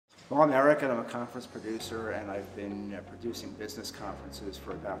Well, I'm Eric, and I'm a conference producer, and I've been producing business conferences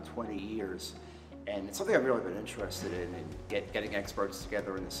for about 20 years. And it's something I've really been interested in getting experts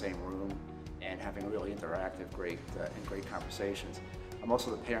together in the same room and having really interactive, great conversations. I'm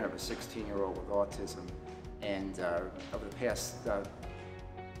also the parent of a 16-year-old with autism, and over the past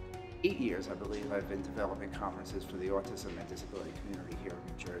 8 years, I believe, I've been developing conferences for the autism and disability community here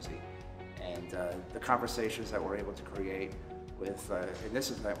in New Jersey. And the conversations that we're able to create with, in this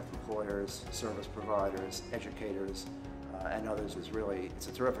event, with employers, service providers, educators, and others it's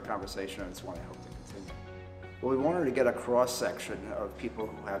a terrific conversation, and it's one I hope to continue. Well, we wanted to get a cross-section of people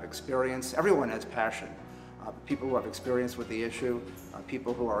who have experience. Everyone has passion. People who have experience with the issue,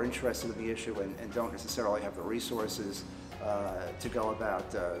 people who are interested in the issue and don't necessarily have the resources to go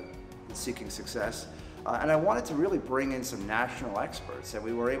about seeking success. And I wanted to really bring in some national experts, and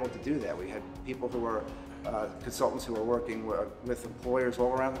we were able to do that. We had people who were consultants who are working with employers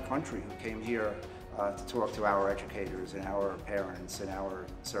all around the country who came here to talk to our educators and our parents and our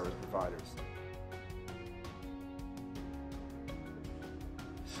service providers.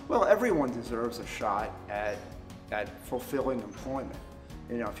 Well, everyone deserves a shot at fulfilling employment.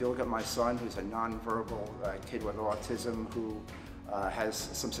 You know, if you look at my son, who's a nonverbal kid with autism who has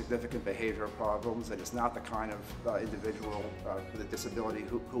some significant behavioral problems and is not the kind of individual with a disability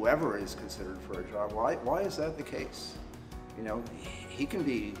whoever is considered for a job. Why is that the case? You know, he can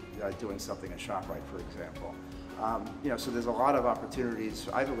be doing something at ShopRite, for example. You know, so there's a lot of opportunities,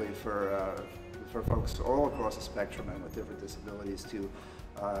 I believe, for folks all across the spectrum and with different disabilities to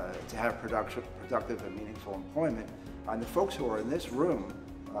have productive and meaningful employment. And the folks who are in this room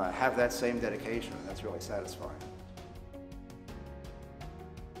have that same dedication, and that's really satisfying.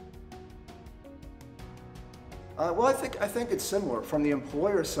 Well, I think it's similar. From the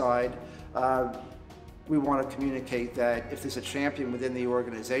employer side, we want to communicate that if there's a champion within the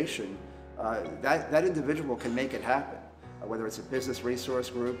organization, that individual can make it happen. Whether it's a business resource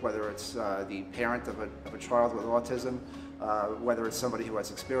group, whether it's the parent of a child with autism, whether it's somebody who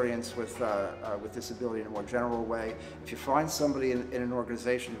has experience with disability in a more general way. If you find somebody in an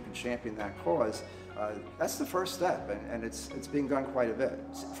organization who can champion that cause, that's the first step, and it's being done quite a bit.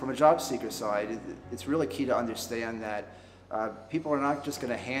 From a job seeker side, it's really key to understand that people are not just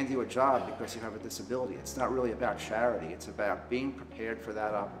going to hand you a job because you have a disability. It's not really about charity. It's about being prepared for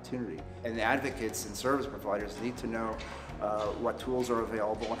that opportunity. And the advocates and service providers need to know what tools are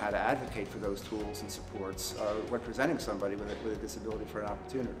available and how to advocate for those tools and supports when presenting somebody with a disability for an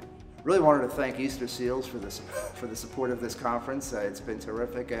opportunity. Really wanted to thank Easter Seals for the support of this conference. It's been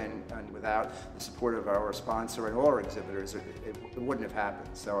terrific, and without the support of our sponsor and all our exhibitors, it wouldn't have happened.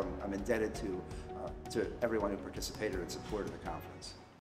 So I'm indebted to everyone who participated in support of the conference.